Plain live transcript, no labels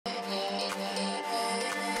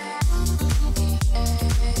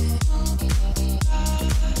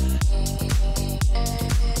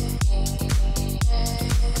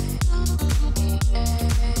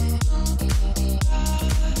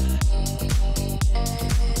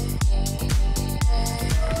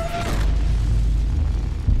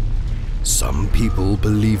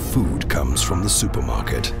believe food comes from the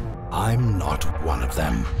supermarket. I'm not one of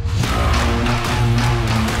them.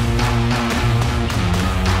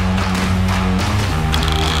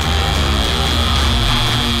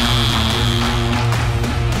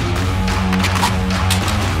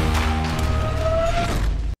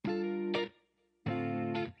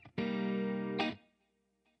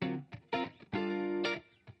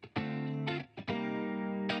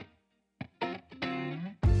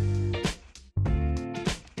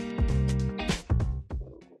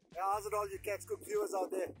 How's it all you Cats Cook viewers out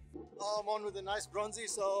there? I'm on with a nice bronzy,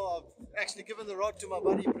 so I've actually given the rod to my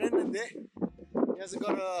buddy Brendan there. He hasn't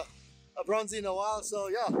got a bronzy in a while, so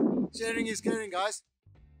yeah, sharing is caring, guys.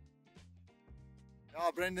 Yeah,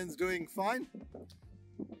 Brendan's doing fine.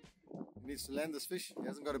 He needs to land this fish. He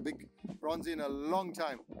hasn't got a big bronzy in a long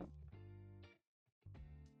time. In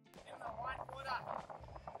the white water.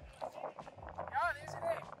 Yeah, there's it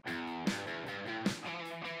there.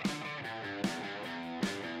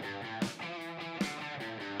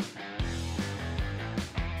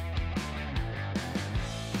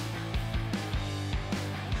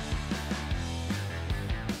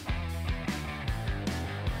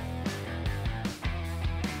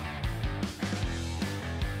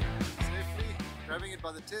 Grabbing it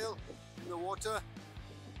by the tail in the water,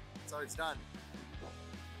 so it's done.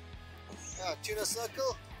 Yeah, tuna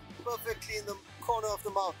circle, perfectly in the corner of the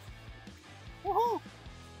mouth. Woohoo!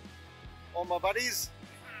 All my buddies,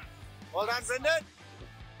 well done, Brendan.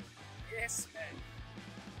 Yes, man.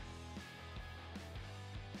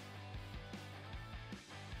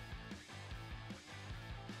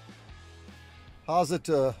 How's it,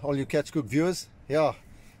 all you Cats Cook viewers? Yeah,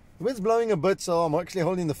 the wind's blowing a bit, so I'm actually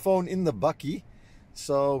holding the phone in the bucky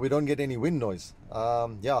so we don't get any wind noise.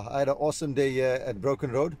 Yeah, I had an awesome day here at Broken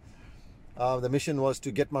Road. The mission was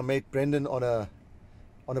to get my mate Brendan on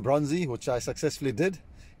a bronzy, which I successfully did.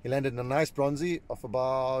 He landed a nice bronzy of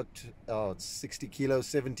about 60 kilos,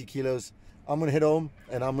 70 kilos. I'm gonna head home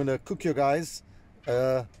and I'm gonna cook you guys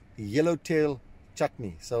a yellowtail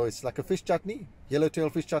chutney. So it's like a fish chutney, yellowtail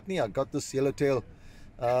fish chutney. I got this yellowtail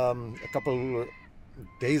a couple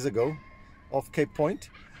days ago off Cape Point,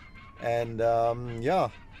 and yeah,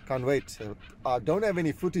 can't wait. I don't have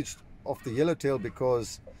any footage of the yellowtail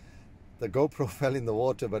because the GoPro fell in the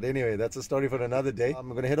water, but anyway, that's a story for another day.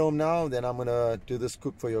 I'm gonna head home now, then I'm gonna do this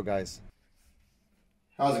cook for you guys.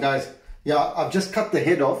 How's it, guys? Yeah, I've just cut the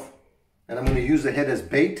head off and I'm gonna use the head as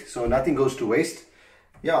bait so nothing goes to waste.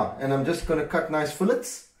 Yeah, and I'm just gonna cut nice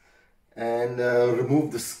fillets and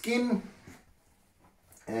remove the skin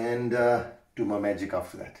and do my magic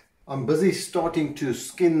after that. I'm busy starting to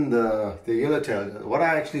skin the yellowtail. What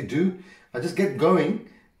I actually do, I just get going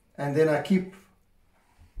and then I keep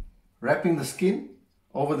wrapping the skin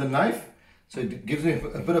over the knife so it gives me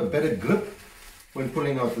a bit of better grip when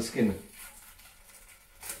pulling out the skin.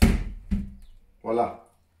 Voila,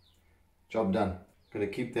 job done. Gonna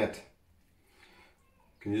keep that.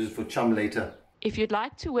 Can use it for chum later. If you'd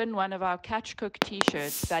like to win one of our Catch Cook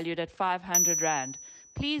t-shirts valued at 500 Rand,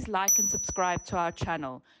 please like and subscribe to our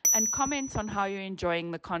channel and comment on how you're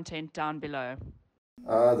enjoying the content down below.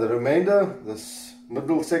 The remainder, this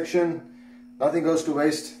middle section, nothing goes to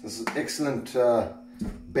waste. This is excellent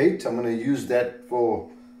bait. I'm going to use that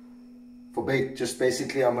for bait. Just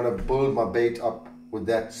basically I'm going to build my bait up with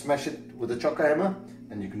that. Smash it with a chocker hammer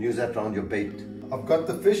and you can use that around your bait. I've got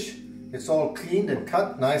the fish. It's all cleaned and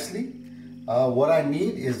cut nicely. What I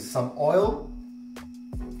need is some oil,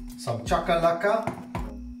 some chakalaka,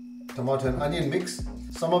 tomato and onion mix,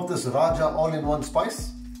 some of this Raja all-in-one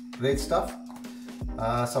spice, great stuff,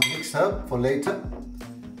 some mixed herb for later.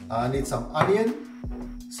 I need some onion,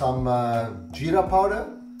 some jeera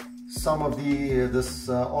powder, some of this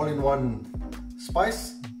all-in-one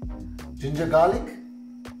spice, ginger garlic,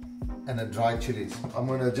 and a dry chilies. I'm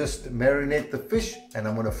going to just marinate the fish and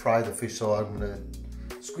I'm going to fry the fish. So I'm going to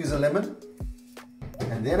squeeze a lemon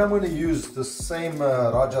and then I'm going to use the same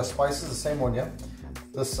Raja spices, the same one, yeah,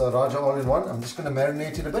 this Raja all-in-one. I'm just going to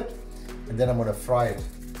marinate it a bit and then I'm going to fry it.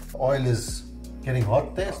 The oil is getting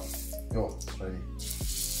hot there. Yo, it's ready.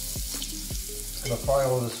 Just going to fry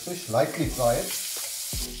all this fish, lightly fry it.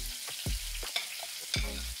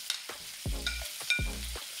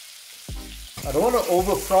 I don't want to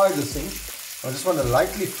over fry this thing. I just want to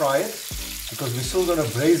lightly fry it because we're still going to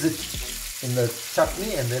braise it in the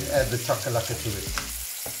chutney and then add the chakalaka to it.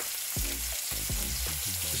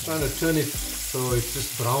 Just trying to turn it so it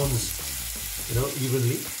just browns, you know,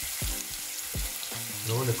 evenly.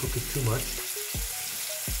 Don't want to cook it too much.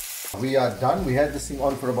 We are done. We had this thing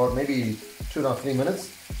on for about maybe 2.5–3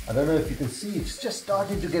 minutes. I don't know if you can see, it's just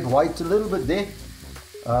starting to get white a little bit there.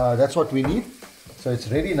 That's what we need. So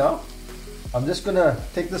it's ready now. I'm just gonna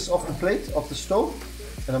take this off the plate, off the stove,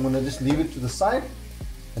 and I'm gonna just leave it to the side.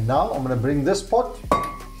 And now I'm gonna bring this pot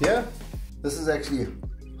here. This is actually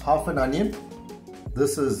half an onion.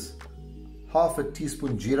 This is half a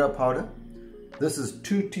teaspoon jeera powder. This is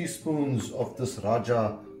 2 teaspoons of this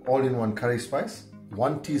Raja all-in-one curry spice,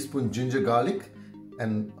 1 teaspoon ginger garlic,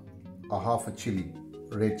 and a half a chili,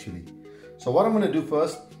 red chili. So what I'm gonna do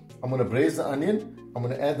first, I'm gonna braise the onion. I'm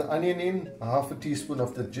gonna add the onion in, a half a teaspoon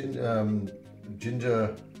of the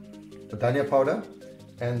ginger dhania powder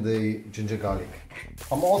and the ginger garlic.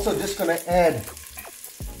 I'm also just gonna add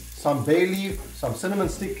some bay leaf, some cinnamon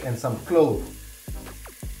stick, and some clove.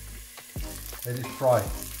 Let it fry.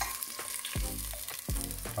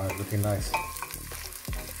 Alright, looking nice.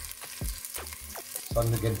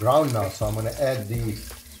 Starting to get brown now, so I'm gonna add the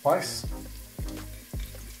spice.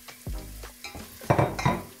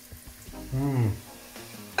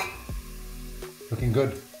 Looking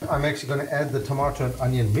good. I'm actually going to add the tomato and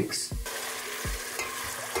onion mix.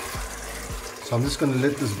 So I'm just going to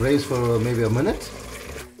let this braise for maybe a minute.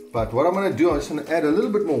 But what I'm going to do, I'm just going to add a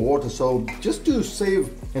little bit more water. So just to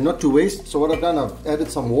save and not to waste. So what I've done, I've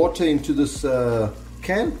added some water into this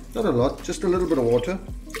can. Not a lot, just a little bit of water.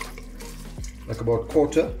 Like about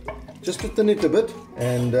quarter. Just to thin it a bit.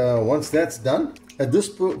 And once that's done, at this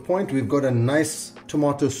point we've got a nice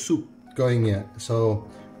tomato soup going here. So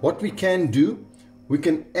what we can do, we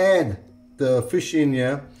can add the fish in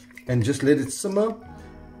here and just let it simmer,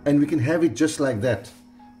 and we can have it just like that,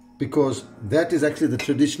 because that is actually the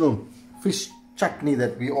traditional fish chutney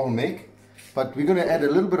that we all make. But we're going to add a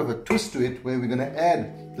little bit of a twist to it, where we're going to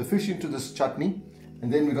add the fish into this chutney, and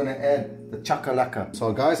then we're going to add the chakalaka.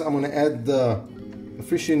 So guys, I'm going to add the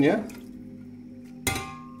fish in here.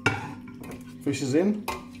 Fish is in.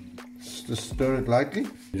 Just stir it lightly.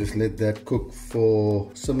 Just let that cook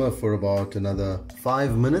simmer for about another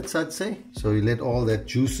 5 minutes, I'd say. So you let all that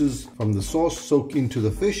juices from the sauce soak into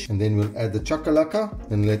the fish, and then we'll add the chakalaka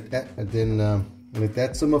and let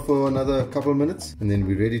that simmer for another couple of minutes, and then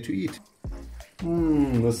we're ready to eat.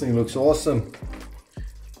 This thing looks awesome.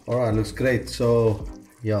 Alright, looks great. So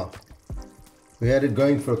yeah, we had it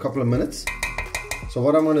going for a couple of minutes. So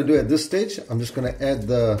what I'm going to do at this stage, I'm just going to add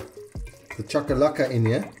the chakalaka in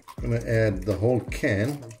here. I'm going to add the whole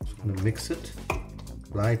can. Just going to mix it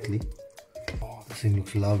lightly. Oh, this thing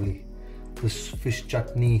looks lovely. This fish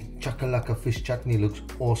chutney, chakalaka fish chutney, looks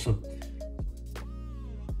awesome.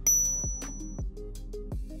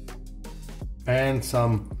 And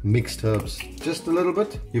some mixed herbs, just a little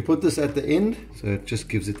bit. You put this at the end, so it just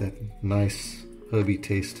gives it that nice herby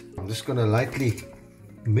taste. I'm just going to lightly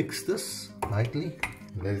mix this, let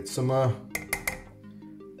it simmer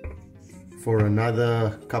for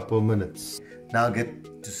another couple minutes. Now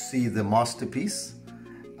get to see the masterpiece.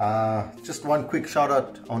 Just one quick shout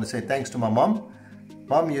out. I want to say thanks to my mom.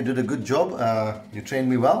 Mom, you did a good job. You trained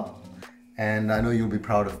me well, and I know you'll be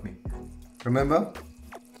proud of me. Remember,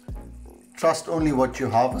 trust only what you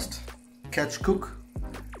harvest. Catch, cook,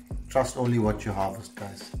 trust only what you harvest,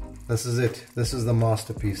 guys. This is it. This is the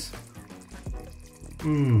masterpiece.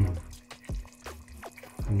 I'm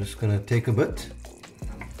just gonna take a bit.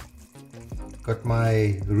 Got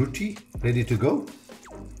my roti ready to go.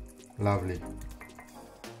 Lovely.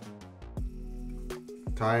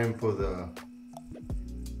 Time for the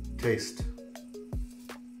taste.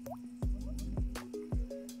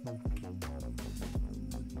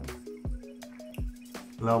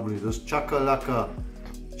 Lovely. This chakalaka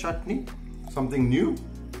chutney, something new.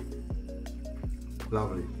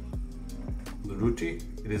 Lovely. The roti,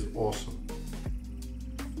 it is awesome.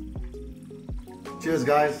 Cheers,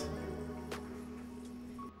 guys.